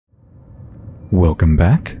Welcome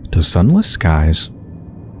back to Sunless Skies.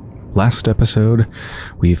 Last episode,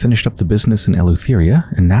 we finished up the business in Eleutheria,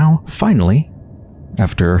 and now, finally,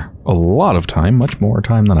 after a lot of time, much more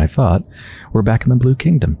time than I thought, we're back in the Blue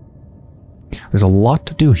Kingdom. There's a lot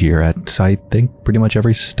to do here at, I think, pretty much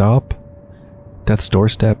every stop. Death's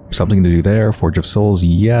Doorstep, something to do there. Forge of Souls,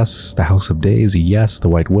 yes. The House of Days, yes. The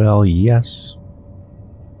White Well, yes.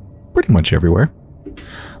 Pretty much everywhere.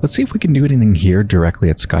 Let's see if we can do anything here directly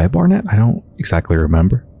at Sky Barnet. I don't exactly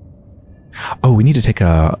remember. Oh, we need to take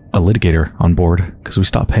a litigator on board, because we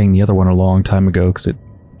stopped paying the other one a long time ago, because it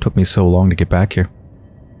took me so long to get back here.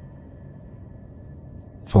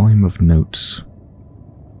 Volume of notes.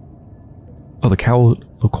 Oh, the Cowl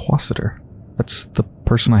Loquacitor. That's the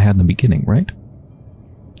person I had in the beginning, right?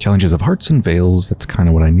 Challenges of Hearts and Veils, that's kind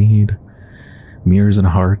of what I need. Mirrors and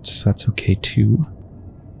Hearts, that's okay too.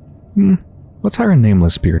 Let's hire a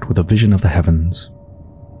nameless spirit with a vision of the heavens.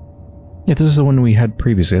 Yeah, this is the one we had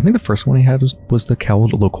previously. I think the first one he had was the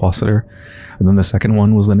Cowled Loquacitor, and then the second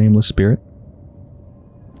one was the nameless spirit.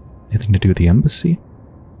 Anything to do with the embassy?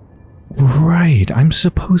 Right, I'm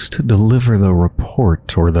supposed to deliver the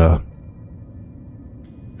report, or the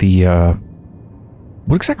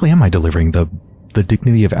what exactly am I delivering? The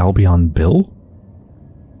Dignity of Albion bill?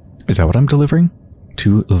 Is that what I'm delivering?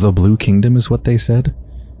 To the Blue Kingdom is what they said?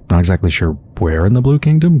 Not exactly sure where in the Blue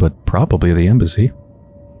Kingdom, but probably the embassy.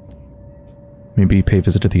 Maybe pay a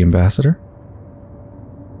visit to the ambassador?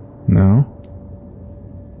 No.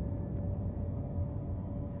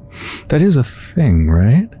 That is a thing,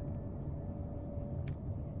 right?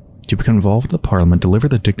 To become involved with the Parliament, deliver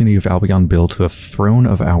the Dignity of Albion bill to the Throne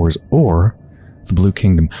of Hours or the Blue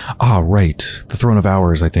Kingdom. Ah, right. The Throne of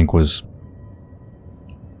Hours, I think, was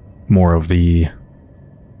more of the...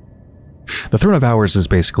 The Throne of Hours is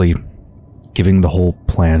basically giving the whole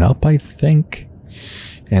plan up, I think.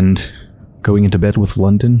 And going into bed with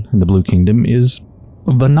London and the Blue Kingdom is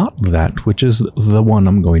the not that, which is the one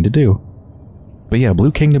I'm going to do. But yeah,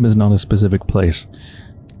 Blue Kingdom is not a specific place.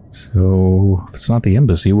 So, if it's not the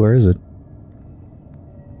embassy, where is it?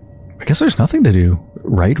 I guess there's nothing to do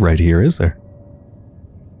right here, is there?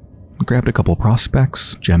 Grabbed a couple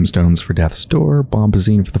prospects, gemstones for Death's Door,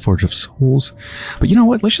 bombazine for the Forge of Souls. But you know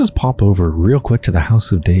what? Let's just pop over real quick to the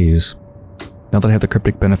House of Days. Now that I have the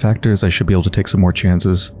Cryptic Benefactors, I should be able to take some more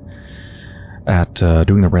chances at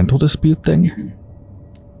doing the rental dispute thing.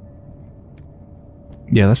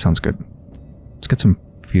 Yeah, that sounds good. Let's get some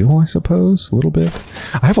fuel, I suppose, a little bit.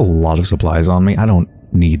 I have a lot of supplies on me. I don't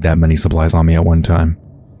need that many supplies on me at one time.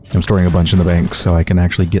 I'm storing a bunch in the bank so I can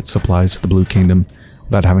actually get supplies to the Blue Kingdom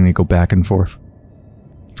without having to go back and forth.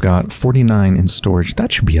 I've got 49 in storage.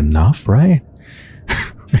 That should be enough, right?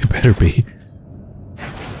 It better be.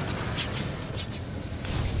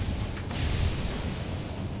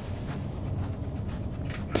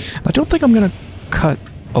 I don't think I'm going to cut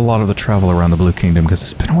a lot of the travel around the Blue Kingdom because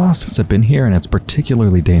it's been a while since I've been here and it's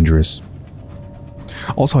particularly dangerous.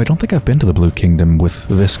 Also, I don't think I've been to the Blue Kingdom with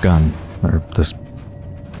this gun, or this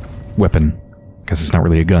weapon. Because it's not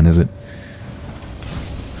really a gun, is it?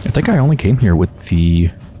 I think I only came here with the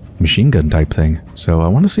machine gun type thing, so I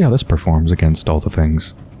want to see how this performs against all the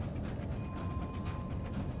things.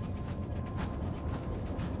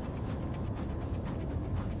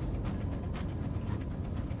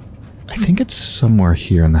 I think it's somewhere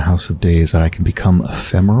here in the House of Days that I can become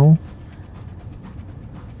ephemeral.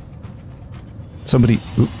 Somebody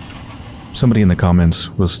in the comments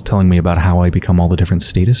was telling me about how I become all the different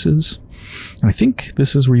statuses. And I think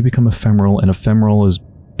this is where you become ephemeral, and ephemeral is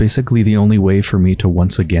basically the only way for me to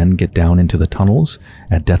once again get down into the tunnels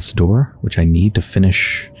at Death's Door, which I need to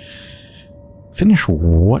finish... Finish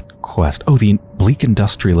what quest? Oh, the Bleak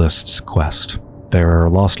Industrialist's quest. Their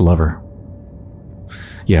lost lover.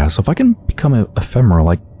 Yeah, so if I can become ephemeral,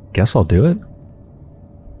 I guess I'll do it.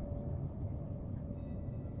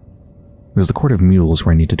 It was the Court of Mules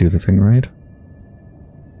where I need to do the thing, right?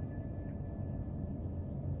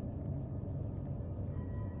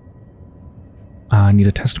 I need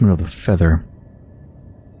a Testament of the Feather.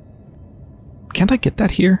 Can't I get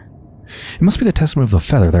that here? It must be the Testament of the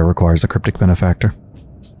Feather that requires a Cryptic Benefactor.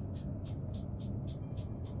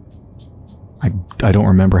 I don't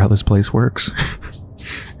remember how this place works.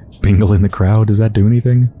 Bingle in the crowd, does that do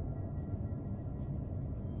anything?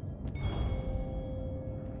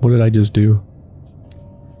 What did I just do?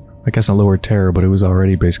 I guess I lowered terror, but it was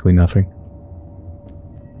already basically nothing.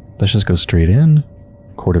 Let's just go straight in.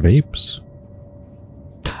 Court of Apes.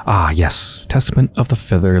 Ah, yes. Testament of the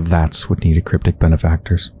Feather, that's what needed Cryptic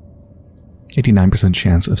Benefactors. 89%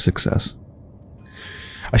 chance of success.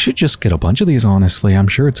 I should just get a bunch of these, honestly. I'm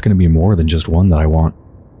sure it's going to be more than just one that I want.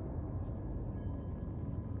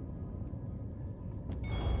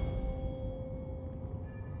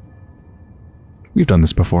 We've done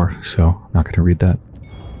this before, so I'm not going to read that.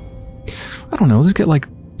 I don't know, let's get like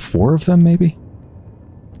 4 of them maybe?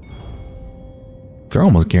 They're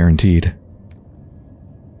almost guaranteed.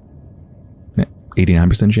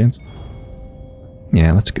 89% chance?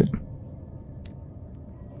 Yeah, that's good.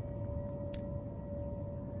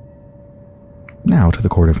 Now to the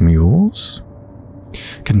Court of Mules.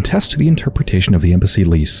 Contest the interpretation of the embassy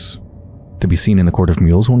lease. To be seen in the Court of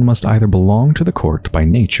Mules, one must either belong to the court by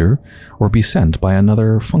nature or be sent by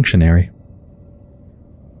another functionary.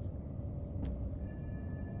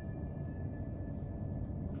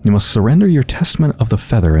 You must surrender your testament of the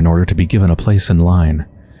feather in order to be given a place in line.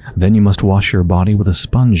 Then you must wash your body with a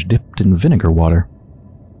sponge dipped in vinegar water.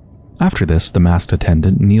 After this, the masked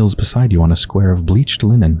attendant kneels beside you on a square of bleached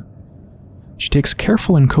linen. She takes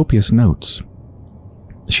careful and copious notes.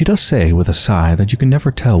 She does say with a sigh that you can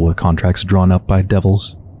never tell with contracts drawn up by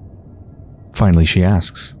devils. Finally, she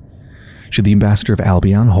asks, should the ambassador of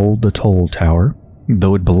Albion hold the toll tower,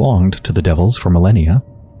 though it belonged to the devils for millennia?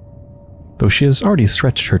 Though she has already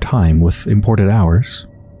stretched her time with imported hours,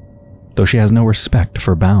 though she has no respect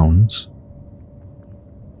for bounds.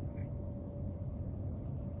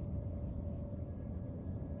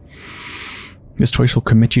 This choice will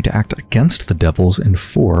commit you to act against the devils and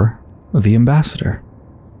for the ambassador.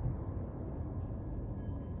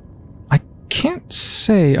 I can't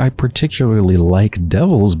say I particularly like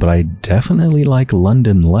devils, but I definitely like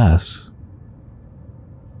London less.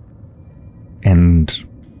 And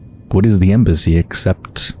what is the embassy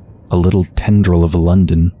except a little tendril of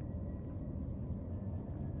London?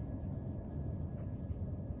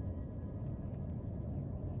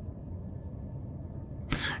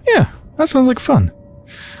 Yeah, that sounds like fun.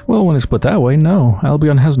 Well, when it's put that way, no,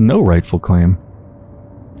 Albion has no rightful claim.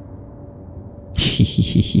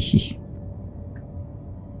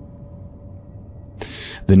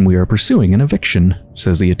 Then we are pursuing an eviction,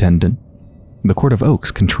 says the attendant. The Court of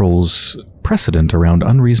Oaks controls precedent around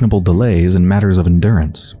unreasonable delays and matters of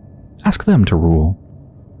endurance. Ask them to rule.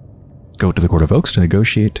 Go to the Court of Oaks to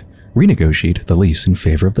renegotiate the lease in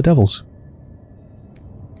favor of the devils.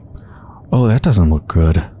 Oh, that doesn't look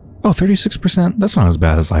good. Oh, 36%? That's not as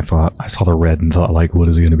bad as I thought. I saw the red and thought, like, what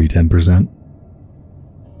is it going to be, 10%?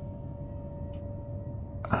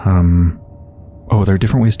 Oh, there are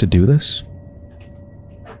different ways to do this?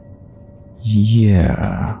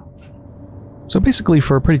 Yeah. So basically,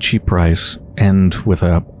 for a pretty cheap price, and with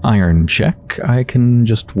a iron check, I can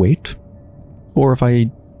just wait. Or if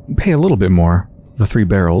I pay a little bit more, the 3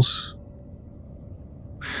 barrels.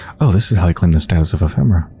 Oh, this is how I claim the status of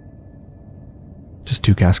ephemera. Just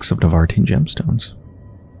 2 casks of Navartine gemstones.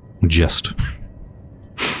 Just.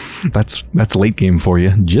 That's late game for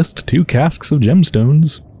you. Just 2 casks of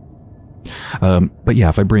gemstones. But yeah,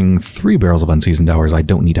 if I bring 3 barrels of unseasoned hours, I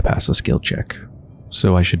don't need to pass a skill check.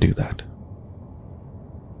 So I should do that.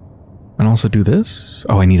 And also do this?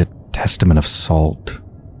 Oh, I need a testament of salt.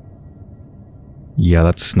 Yeah,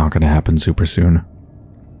 that's not going to happen super soon.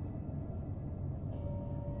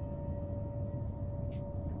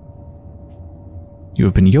 You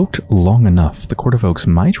have been yoked long enough. The Court of Oaks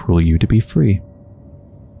might rule you to be free.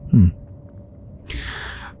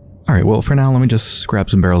 Alright, well, for now, let me just grab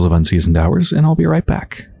some barrels of unseasoned hours, and I'll be right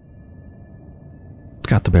back.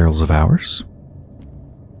 Got the barrels of hours.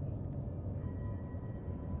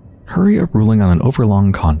 Hurry a ruling on an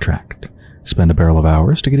overlong contract. Spend a barrel of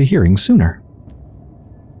hours to get a hearing sooner.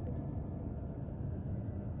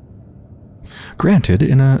 Granted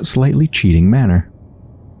in a slightly cheating manner.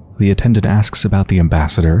 The attendant asks about the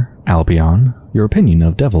ambassador, Albion, your opinion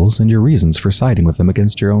of devils, and your reasons for siding with them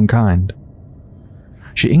against your own kind.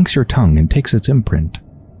 She inks your tongue and takes its imprint.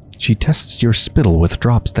 She tests your spittle with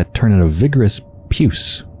drops that turn out a vigorous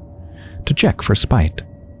puce to check for spite.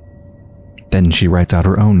 Then she writes out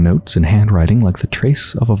her own notes in handwriting like the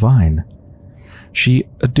trace of a vine. She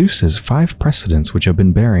adduces 5 precedents which have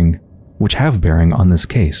bearing on this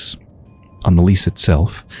case. On the lease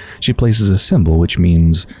itself, she places a symbol which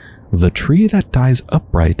means the tree that dies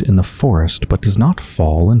upright in the forest but does not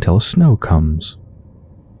fall until snow comes.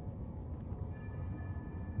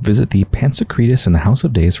 Visit the Pansecretus in the House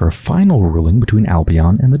of Days for a final ruling between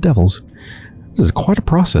Albion and the devils. This is quite a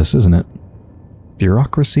process, isn't it?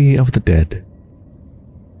 Bureaucracy of the dead.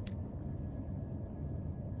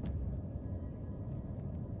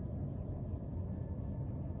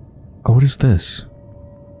 Oh, what is this?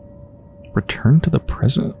 Return to the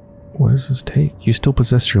present? What does this take? You still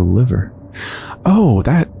possess your liver. Oh,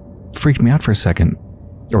 that freaked me out for a second.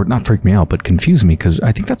 Or not freaked me out, but confused me, because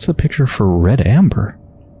I think that's the picture for red amber.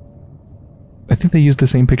 I think they used the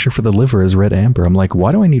same picture for the liver as red amber. I'm like,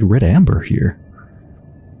 why do I need red amber here?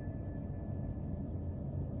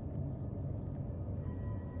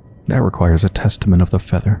 That requires a testament of the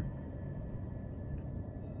feather.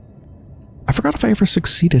 I forgot if I ever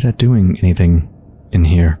succeeded at doing anything in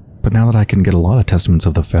here, but now that I can get a lot of testaments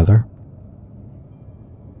of the feather,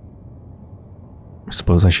 I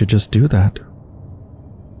suppose I should just do that.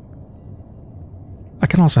 I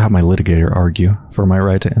can also have my litigator argue for my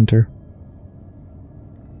right to enter.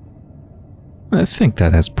 I think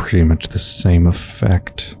that has pretty much the same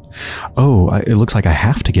effect. Oh, it looks like I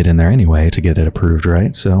have to get in there anyway to get it approved,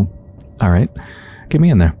 right? So, alright, get me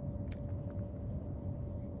in there.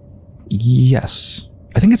 Yes.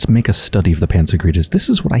 I think it's make a study of the Pansegritas. This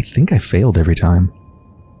is what I think I failed every time.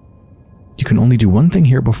 You can only do one thing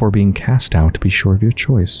here before being cast out to be sure of your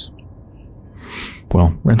choice.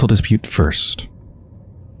 Well, rental dispute first.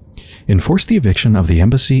 Enforce the eviction of the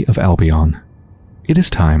Embassy of Albion. It is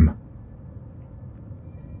time.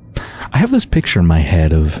 I have this picture in my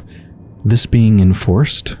head of this being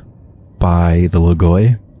enforced by the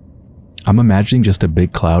Logoi. I'm imagining just a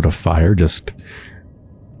big cloud of fire just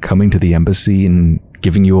coming to the embassy and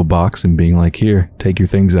giving you a box and being like, here, take your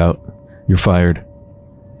things out. You're fired.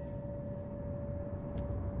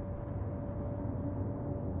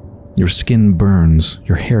 Your skin burns,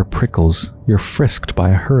 your hair prickles, you're frisked by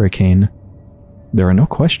a hurricane. There are no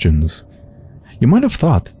questions. You might have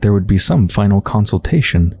thought that there would be some final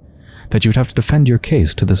consultation, that you would have to defend your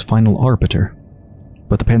case to this final arbiter.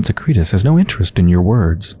 But the Pansegritas has no interest in your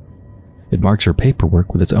words. It marks your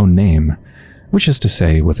paperwork with its own name, which is to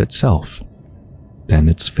say, with itself. Then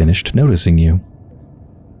it's finished noticing you.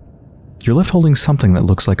 You're left holding something that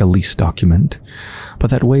looks like a lease document, but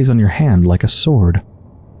that weighs on your hand like a sword.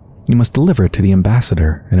 You must deliver it to the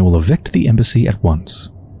ambassador, and it will evict the embassy at once.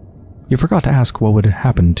 You forgot to ask what would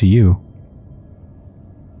happen to you.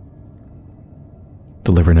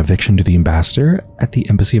 Deliver an eviction to the ambassador at the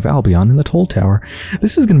Embassy of Albion in the toll tower.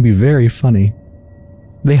 This is going to be very funny.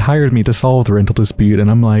 They hired me to solve the rental dispute, and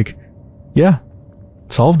I'm like, yeah,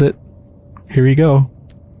 solved it. Here you go.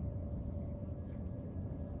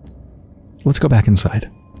 Let's go back inside.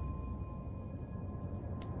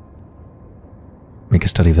 Make a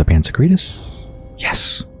study of the Pansegritas.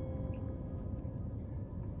 Yes.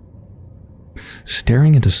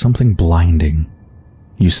 Staring into something blinding,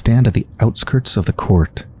 you stand at the outskirts of the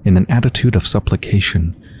court in an attitude of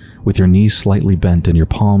supplication, with your knees slightly bent and your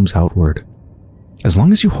palms outward. As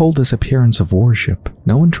long as you hold this appearance of worship,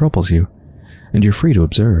 no one troubles you, and you're free to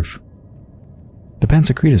observe. The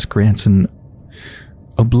Pansegritas grants an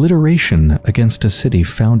obliteration against a city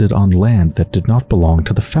founded on land that did not belong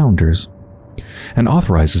to the founders, and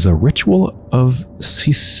authorizes a ritual of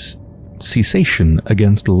cessation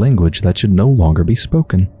against language that should no longer be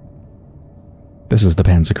spoken. This is the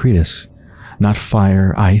Pansegritas, not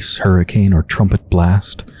fire, ice, hurricane, or trumpet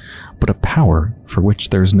blast, but a power for which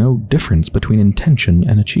there's no difference between intention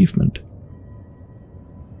and achievement.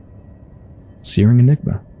 Searing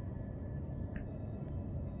Enigma.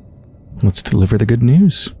 Let's deliver the good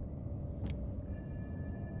news.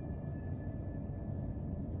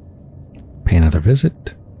 Pay another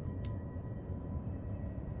visit.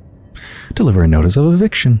 Deliver a notice of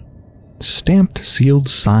eviction. Stamped, sealed,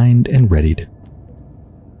 signed, and readied.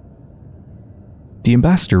 The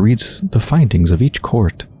ambassador reads the findings of each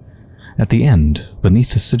court. At the end,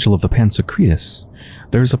 beneath the sigil of the Pansegritas,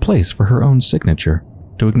 there is a place for her own signature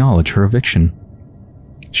to acknowledge her eviction.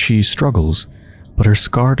 She struggles, but her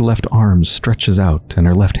scarred left arm stretches out and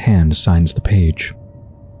her left hand signs the page.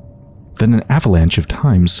 Then an avalanche of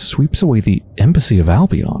time sweeps away the Embassy of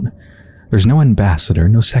Albion. There's no ambassador,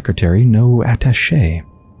 no secretary, no attaché.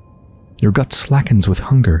 Your gut slackens with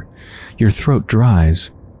hunger. Your throat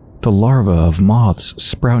dries. The larvae of moths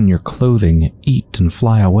sprout in your clothing, eat, and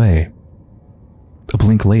fly away. A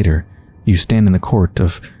blink later, you stand in the court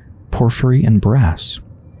of porphyry and brass.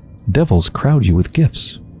 Devils crowd you with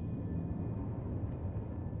gifts.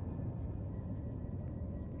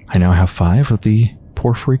 I now have 5 of the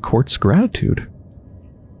Porphyry Court's gratitude.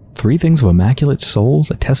 3 things of immaculate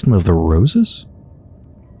souls, a testament of the roses?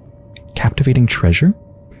 Captivating treasure?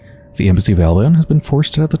 The Embassy of Albion has been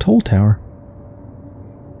forced out of the toll tower.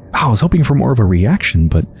 I was hoping for more of a reaction,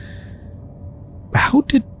 but how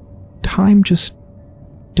did time just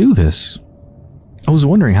do this? I was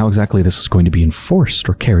wondering how exactly this was going to be enforced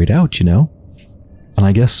or carried out, you know? And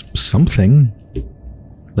I guess something,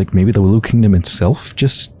 like maybe the Blue Kingdom itself,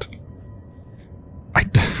 just... I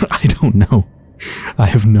don't know. I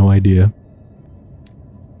have no idea.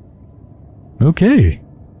 Okay.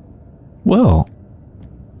 Well.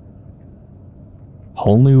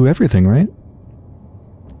 Whole new everything, right?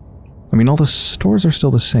 I mean, all the stores are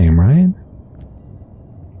still the same, right?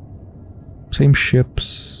 Same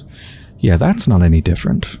ships. Yeah, that's not any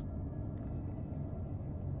different.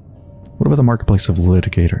 What about the marketplace of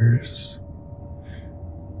litigators?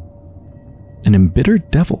 An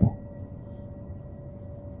embittered devil.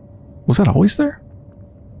 Was that always there?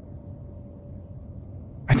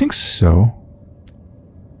 I think so.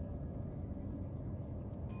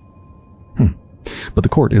 But the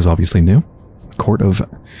court is obviously new. Court of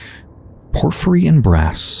porphyry and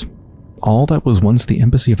brass. All that was once the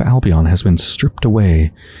embassy of Albion has been stripped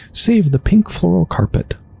away, save the pink floral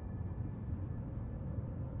carpet.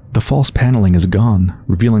 The false paneling is gone,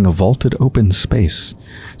 revealing a vaulted open space,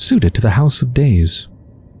 suited to the House of Days.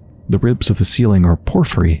 The ribs of the ceiling are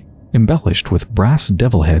porphyry, embellished with brass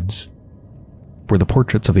devil heads. Where the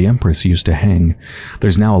portraits of the Empress used to hang,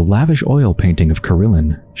 there's now a lavish oil painting of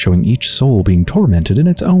Carillon, showing each soul being tormented in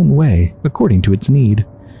its own way, according to its need.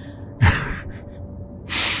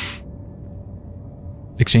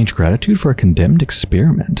 Exchange gratitude for a condemned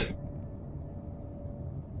experiment.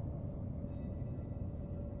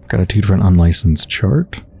 Gratitude for an unlicensed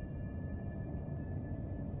chart.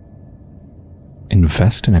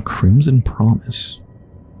 Invest in a crimson promise.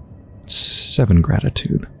 7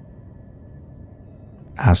 gratitude.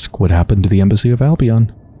 Ask what happened to the embassy of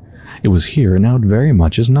Albion. It was here, and now it very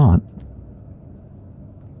much is not.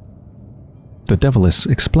 The Deviless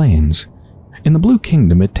explains. In the Blue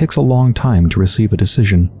Kingdom, it takes a long time to receive a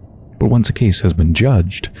decision, but once a case has been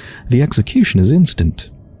judged, the execution is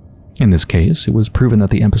instant. In this case, it was proven that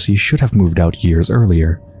the embassy should have moved out years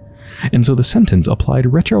earlier, and so the sentence applied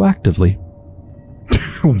retroactively.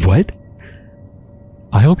 What?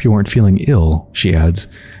 I hope you aren't feeling ill, she adds,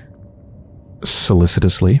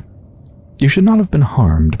 solicitously. You should not have been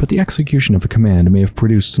harmed, but the execution of the command may have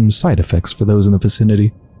produced some side effects for those in the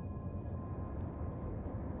vicinity.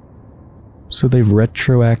 So they've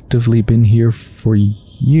retroactively been here for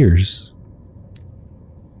years.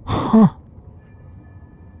 Huh.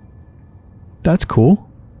 That's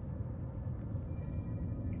cool.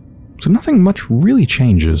 So nothing much really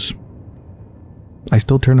changes. I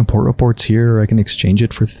still turn import reports here, I can exchange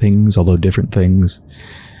it for things, although different things,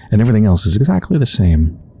 and everything else is exactly the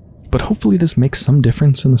same. But hopefully this makes some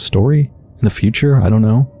difference in the story, in the future, I don't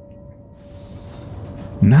know.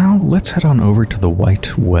 Now let's head on over to the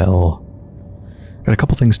White Well. Got a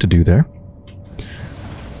couple things to do there.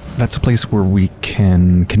 That's a place where we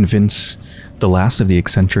can convince the last of the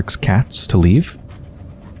Eccentric's cats to leave.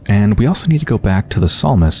 And we also need to go back to the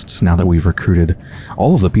Psalmists now that we've recruited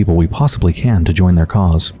all of the people we possibly can to join their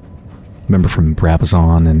cause. Remember from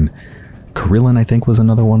Brabazon and Carillon, I think, was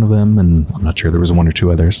another one of them, and I'm not sure, there was 1 or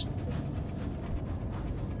 2 others.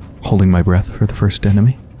 Holding my breath for the first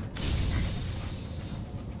enemy.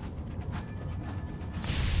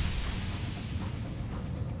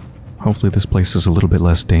 Hopefully this place is a little bit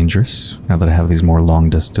less dangerous, now that I have these more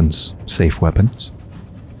long-distance, safe weapons.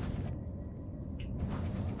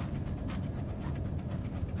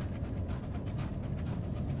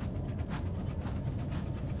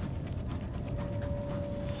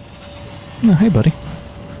 Oh, hey, buddy.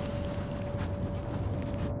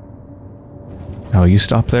 Oh, you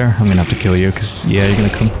stop there? I'm gonna have to kill you, because, yeah, you're gonna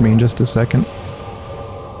come for me in just a second.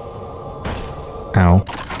 Ow.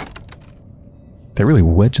 They really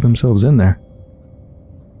wedged themselves in there.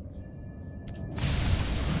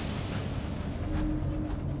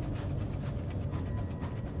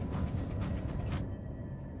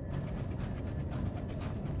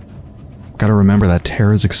 Gotta remember that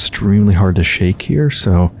terror is extremely hard to shake here,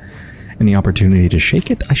 so any opportunity to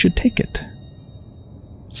shake it, I should take it.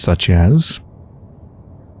 Such as...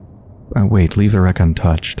 wait, leave the wreck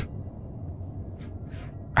untouched.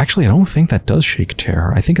 Actually, I don't think that does shake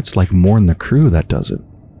terror. I think it's like more in the crew that does it.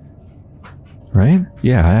 Right?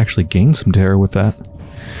 Yeah, I actually gained some terror with that.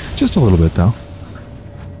 Just a little bit, though.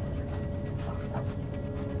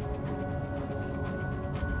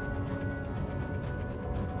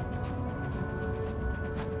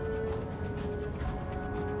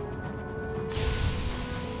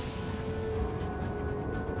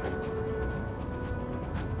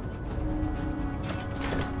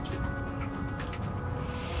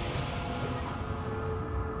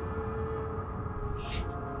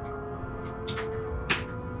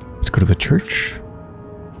 Go to the church,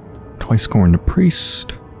 twice scorn the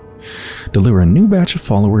priest, deliver a new batch of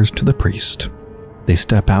followers to the priest. They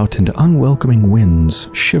step out into unwelcoming winds,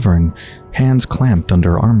 shivering, hands clamped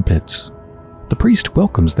under armpits. The priest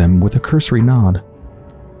welcomes them with a cursory nod.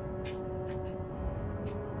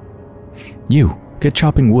 You, get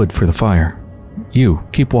chopping wood for the fire. You,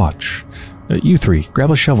 keep watch. You 3,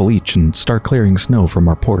 grab a shovel each and start clearing snow from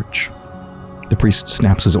our porch. The priest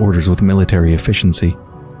snaps his orders with military efficiency.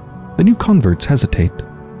 The new converts hesitate.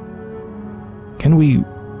 Can we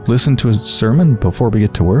listen to a sermon before we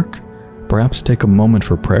get to work? Perhaps take a moment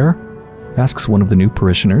for prayer? Asks one of the new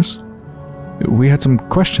parishioners. We had some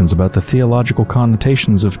questions about the theological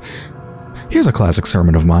connotations of... Here's a classic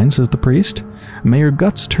sermon of mine, says the priest. May your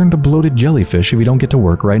guts turn to bloated jellyfish if you don't get to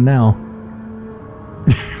work right now.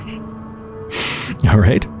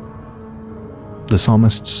 Alright. The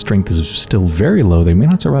psalmist's strength is still very low. They may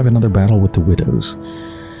not survive another battle with the widows.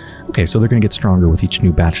 Okay, so they're going to get stronger with each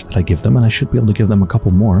new batch that I give them, and I should be able to give them a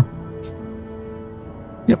couple more.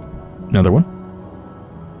 Yep, another one.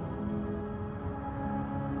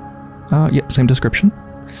 Yep, same description.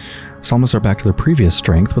 Psalmists are back to their previous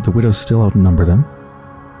strength, but the widows still outnumber them.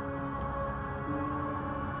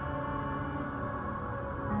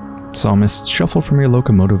 Psalmists shuffle from your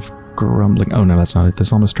locomotive, grumbling. Oh no, that's not it. The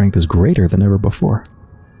psalmist's strength is greater than ever before.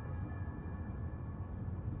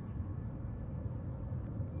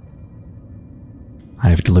 I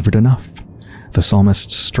have delivered enough. The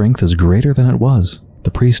psalmist's strength is greater than it was.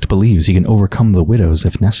 The priest believes he can overcome the widows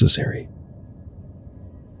if necessary.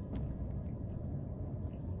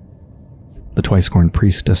 The twice-corned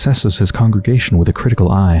priest assesses his congregation with a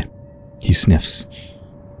critical eye. He sniffs.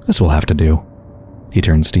 This will have to do. He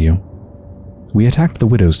turns to you. We attacked the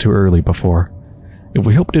widows too early before. If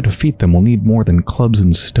we hope to defeat them, we'll need more than clubs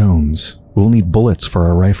and stones. We'll need bullets for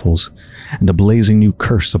our rifles, and a blazing new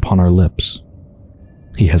curse upon our lips.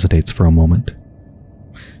 He hesitates for a moment.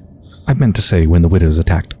 I meant to say when the widows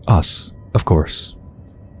attacked us, of course.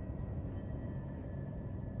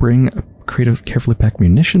 Bring creative, carefully packed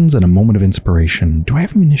munitions and a moment of inspiration. Do I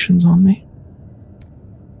have munitions on me?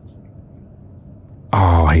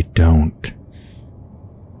 Oh, I don't.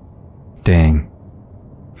 Dang.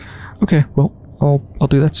 Okay, well, I'll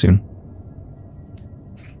do that soon.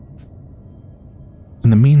 In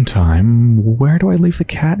the meantime, where do I leave the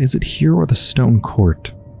cat? Is it here or the stone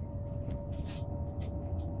court?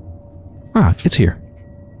 Ah, it's here.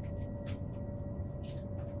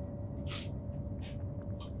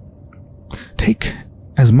 Take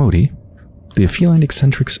Asmodi, the feline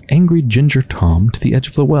eccentric's angry ginger Tom, to the edge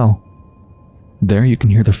of the well. There you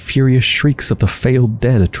can hear the furious shrieks of the failed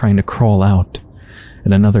dead trying to crawl out,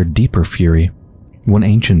 and another deeper fury, one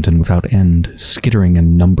ancient and without end, skittering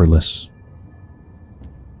and numberless.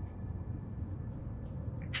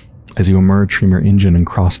 As you emerge from your engine and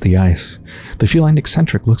cross the ice, the feline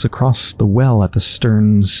eccentric looks across the well at the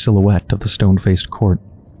stern silhouette of the stone-faced court.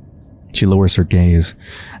 She lowers her gaze,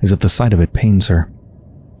 as if the sight of it pains her.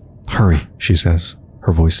 Hurry, she says,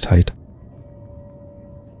 her voice tight.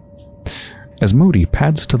 Asmodi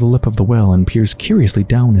pads to the lip of the well and peers curiously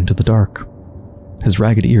down into the dark. His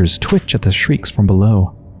ragged ears twitch at the shrieks from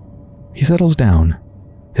below. He settles down.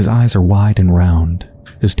 His eyes are wide and round.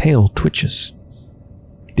 His tail twitches.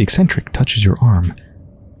 The eccentric touches your arm.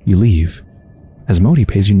 You leave. Asmodi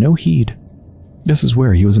pays you no heed. This is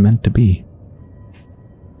where he was meant to be.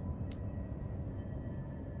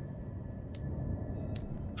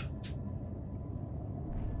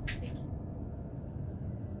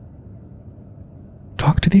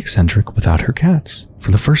 Talk to the eccentric without her cats.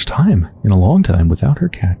 For the first time in a long time without her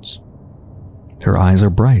cats. Her eyes are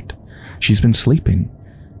bright. She's been sleeping.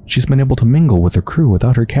 She's been able to mingle with her crew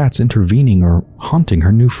without her cats intervening or haunting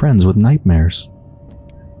her new friends with nightmares.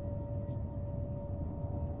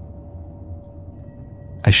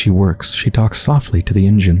 As she works, she talks softly to the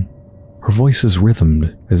engine. Her voice is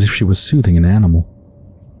rhythmed, as if she was soothing an animal.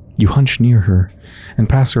 You hunch near her and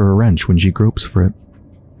pass her a wrench when she gropes for it.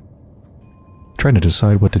 Trying to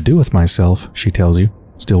decide what to do with myself, she tells you,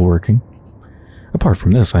 still working. Apart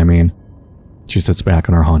from this, I mean. She sits back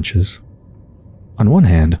on her haunches. On one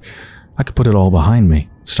hand, I could put it all behind me,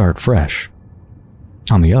 start fresh.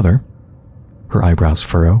 On the other, her eyebrows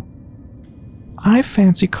furrow, I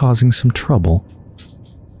fancy causing some trouble.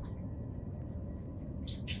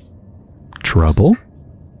 Trouble?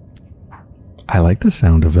 I like the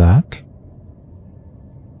sound of that.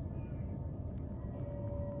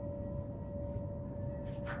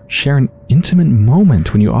 Share an intimate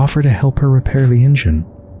moment when you offer to help her repair the engine.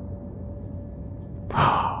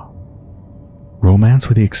 Romance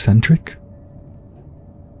with the eccentric?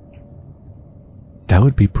 That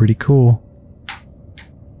would be pretty cool.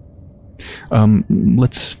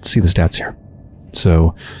 Let's see the stats here.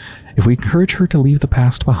 So, if we encourage her to leave the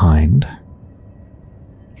past behind,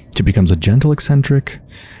 she becomes a gentle eccentric,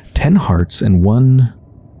 10 hearts and 1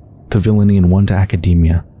 to villainy and 1 to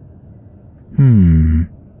academia.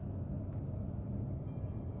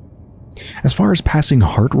 As far as passing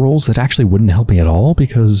heart rolls, that actually wouldn't help me at all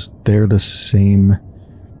because they're the same.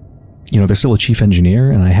 You know, they're still a chief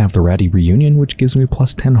engineer and I have the ratty reunion, which gives me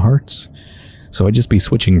plus 10 hearts. So I'd just be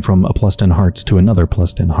switching from a plus 10 hearts to another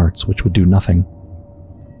plus 10 hearts, which would do nothing.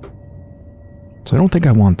 So I don't think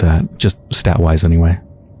I want that, just stat-wise anyway.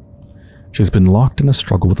 She's been locked in a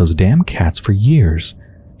struggle with those damn cats for years.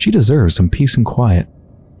 She deserves some peace and quiet.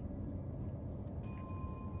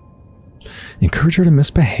 Encourage her to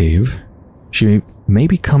misbehave. She may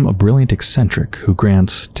become a brilliant eccentric who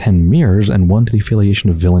grants 10 mirrors and 1 to the affiliation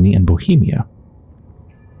of villainy and bohemia.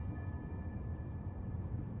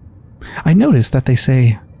 I noticed that they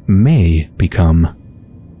say may become.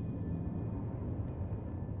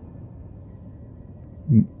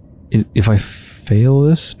 If I fail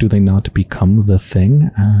this, do they not become the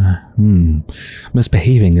thing?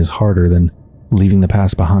 Misbehaving is harder than leaving the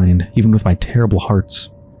past behind, even with my terrible hearts.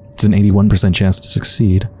 It's an 81% chance to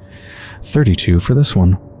succeed. 32 for this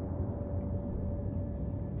one.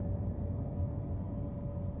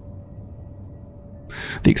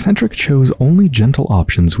 The eccentric chose only gentle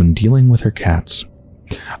options when dealing with her cats.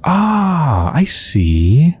 Ah, I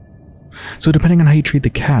see. So depending on how you treat the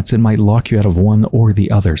cats, it might lock you out of one or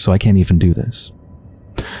the other, so I can't even do this.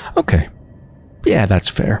 Okay. Yeah, that's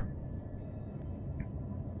fair.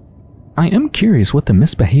 I am curious what the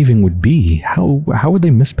misbehaving would be. How would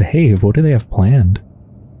they misbehave? What do they have planned?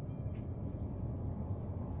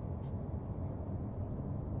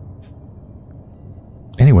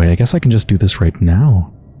 Anyway, I guess I can just do this right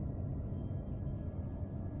now.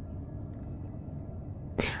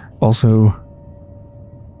 Also,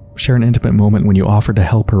 share an intimate moment when you offered to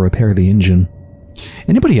help her repair the engine.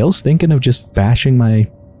 Anybody else thinking of just bashing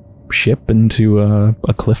my ship into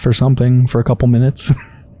a cliff or something for a couple minutes?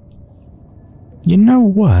 You know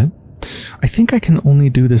what? I think I can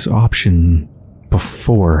only do this option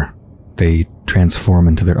before they transform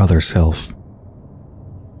into their other self.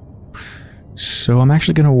 So I'm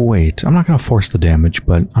actually going to wait. I'm not going to force the damage,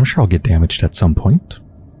 but I'm sure I'll get damaged at some point.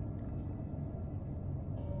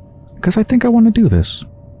 Because I think I want to do this.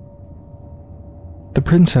 The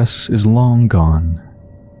princess is long gone,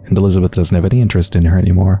 and Elizabeth doesn't have any interest in her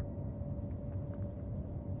anymore.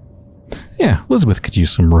 Yeah, Elizabeth could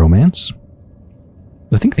use some romance.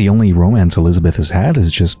 I think the only romance Elizabeth has had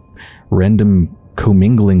is just random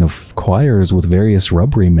commingling of choirs with various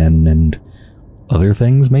rubbery men and other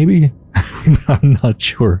things, maybe? I'm not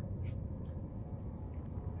sure.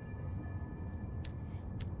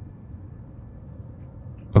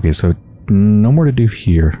 Okay, so no more to do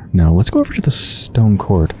here. Now, let's go over to the stone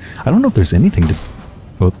cord. I don't know if there's anything to...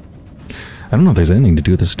 Well, I don't know if there's anything to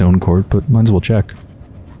do with the stone cord, but might as well check.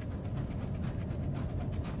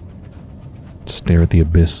 Stare at the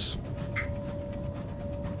abyss.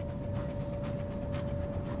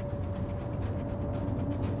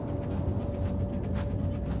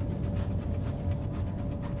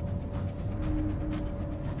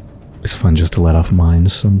 It's fun just to let off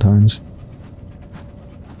minds sometimes.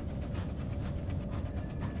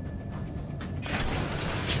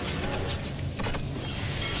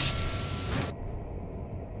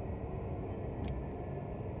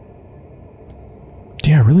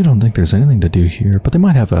 Yeah, I really don't think there's anything to do here, but they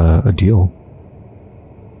might have a deal.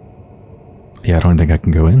 Yeah, I don't think I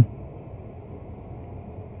can go in.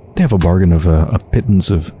 They have a bargain of a pittance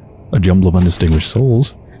of a jumble of undistinguished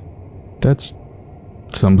souls. That's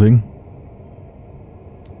something.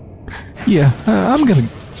 Yeah, I'm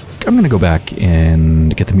gonna go back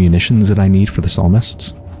and get the munitions that I need for the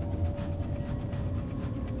psalmists.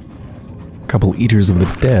 A couple eaters of the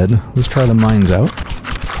dead. Let's try the mines out.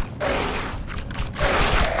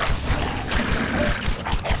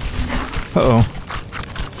 Uh-oh.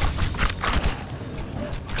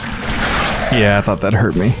 Yeah, I thought that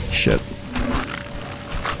hurt me. Shit.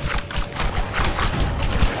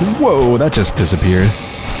 Whoa, that just disappeared.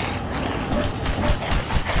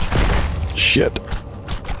 Shit.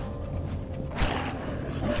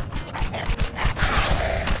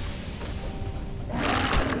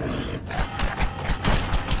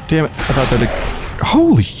 Damn it, I thought that it...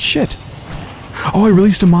 Holy shit! Oh, I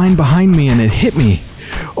released a mine behind me and it hit me!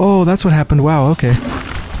 Oh, that's what happened. Wow, okay.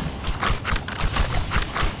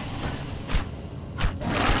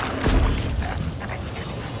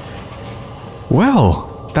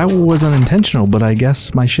 Well, that was unintentional, but I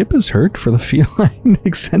guess my ship is hurt for the feline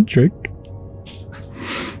eccentric.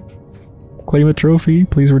 Claim a trophy.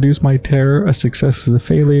 Please reduce my terror. A success is a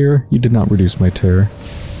failure. You did not reduce my terror.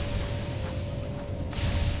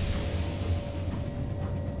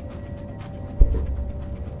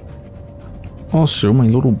 Also, my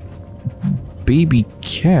little baby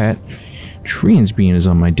cat, Transbean, is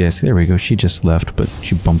on my desk. There we go. She just left, but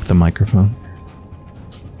she bumped the microphone.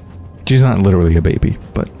 She's not literally a baby,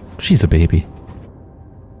 but she's a baby.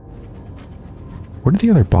 Where did the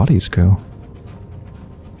other bodies go?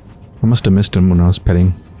 I must have missed them when I was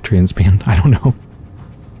petting Transbean. I don't know.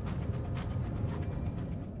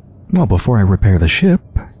 Well, before I repair the ship,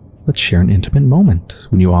 let's share an intimate moment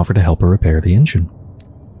when you offer to help her repair the engine.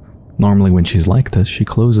 Normally when she's like this, she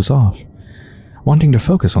closes off, wanting to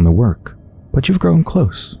focus on the work, but you've grown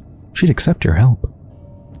close. She'd accept your help.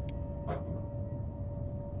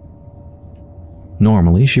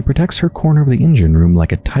 Normally, she protects her corner of the engine room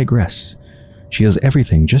like a tigress. She has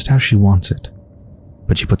everything just how she wants it.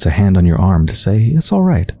 But she puts a hand on your arm to say it's all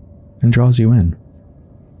right and draws you in.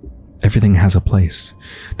 Everything has a place.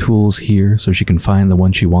 Tools here so she can find the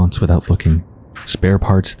one she wants without looking. Spare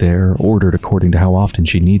parts there, ordered according to how often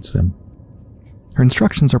she needs them. Her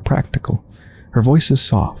instructions are practical. Her voice is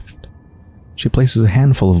soft. She places a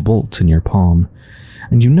handful of bolts in your palm,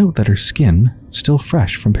 and you note that her skin, still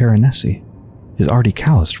fresh from Paranesi, is already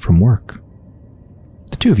calloused from work.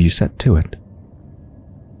 The two of you set to it.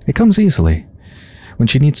 It comes easily. When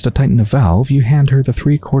she needs to tighten a valve, you hand her the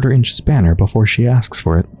 3/4-inch spanner before she asks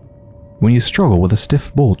for it. When you struggle with a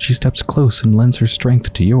stiff bolt, she steps close and lends her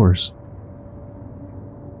strength to yours.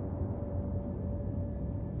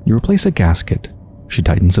 You replace a gasket. She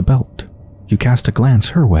tightens a belt. You cast a glance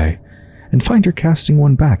her way, and find her casting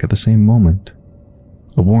one back at the same moment.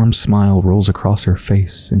 A warm smile rolls across her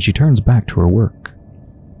face, and she turns back to her work.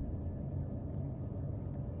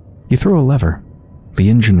 You throw a lever. The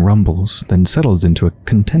engine rumbles, then settles into a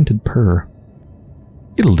contented purr.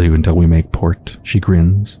 "It'll do until we make port," she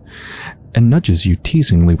grins, and nudges you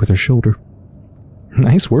teasingly with her shoulder.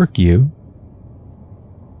 "Nice work, you."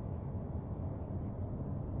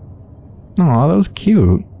 Aw, that was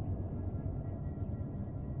cute.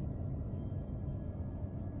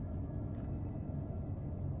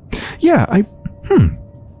 Yeah,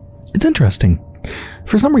 It's interesting.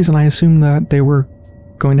 For some reason, I assumed that they were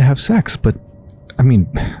going to have sex, but, I mean,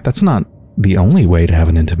 that's not the only way to have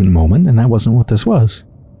an intimate moment, and that wasn't what this was.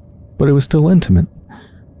 But it was still intimate.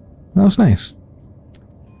 That was nice.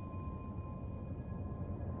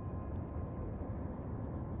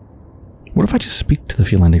 What if I just speak to the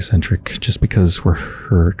feline eccentric just because we're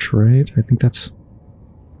hurt, right? I think that's...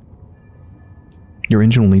 Your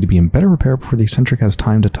engine will need to be in better repair before the eccentric has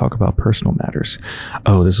time to talk about personal matters.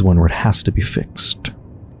 Oh, this is one where it has to be fixed.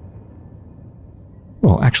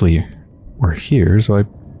 Well, actually, we're here, so I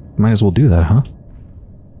might as well do that, huh?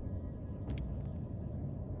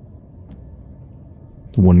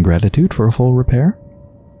 1 gratitude for a full repair.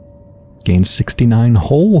 Gain 69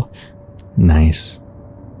 whole. Nice.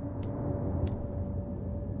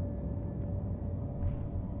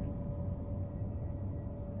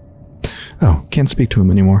 Oh, can't speak to him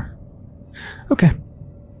anymore. Okay.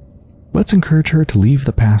 Let's encourage her to leave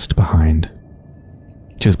the past behind.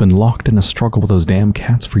 She has been locked in a struggle with those damn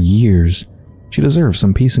cats for years. She deserves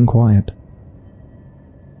some peace and quiet.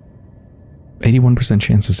 81%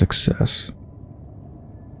 chance of success.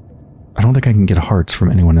 I don't think I can get hearts from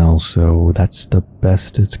anyone else, so that's the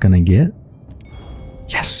best it's gonna get.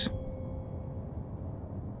 Yes.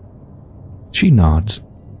 She nods.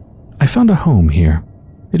 I found a home here.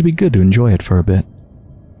 It'd be good to enjoy it for a bit.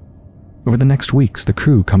 Over the next weeks, the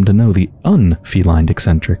crew come to know the unfeline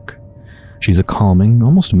eccentric. She's a calming,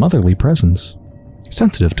 almost motherly presence,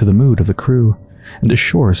 sensitive to the mood of the crew, and a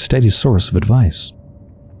sure, steady source of advice.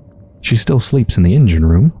 She still sleeps in the engine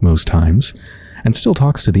room, most times, and still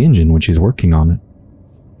talks to the engine when she's working on it.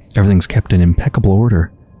 Everything's kept in impeccable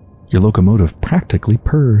order. Your locomotive practically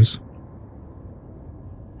purrs.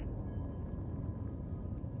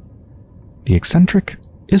 The eccentric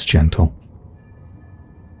is gentle.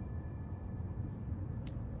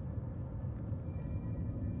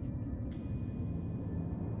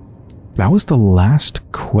 That was the last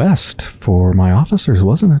quest for my officers,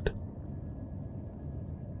 wasn't it?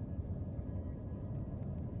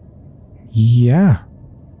 Yeah.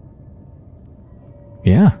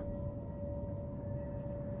 Yeah.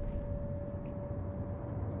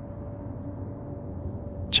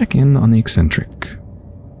 Check in on the eccentric.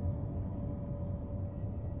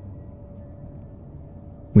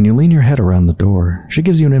 When you lean your head around the door, she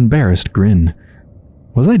gives you an embarrassed grin.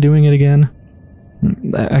 Was I doing it again?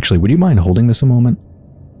 Actually, would you mind holding this a moment?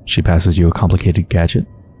 She passes you a complicated gadget.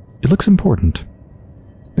 It looks important.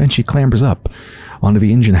 Then she clambers up onto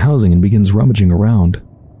the engine housing and begins rummaging around.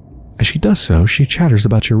 As she does so, she chatters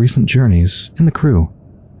about your recent journeys and the crew.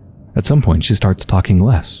 At some point, she starts talking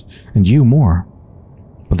less, and you more.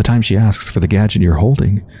 By the time she asks for the gadget you're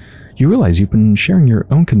holding, you realize you've been sharing your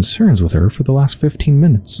own concerns with her for the last 15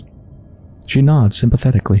 minutes. She nods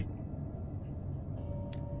sympathetically.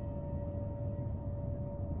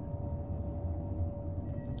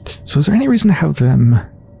 So is there any reason to have them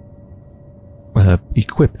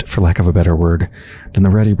equipped, for lack of a better word, than the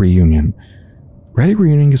Ready Reunion? Ready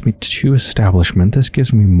Reunion gives me 2 establishment. This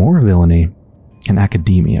gives me more villainy and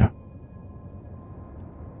academia.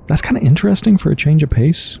 That's kind of interesting for a change of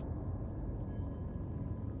pace.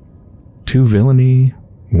 2 villainy,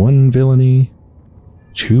 1 villainy,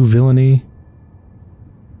 2 villainy.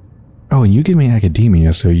 Oh, and you give me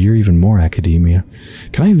academia, so you're even more academia.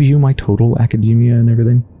 Can I view my total academia and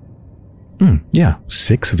everything? Yeah,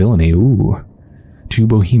 6 villainy, ooh. 2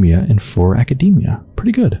 bohemia and 4 academia.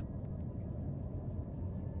 Pretty good.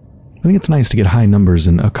 I think it's nice to get high numbers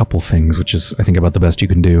in a couple things, which is, I think, about the best you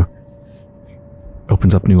can do.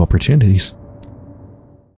 Opens up new opportunities.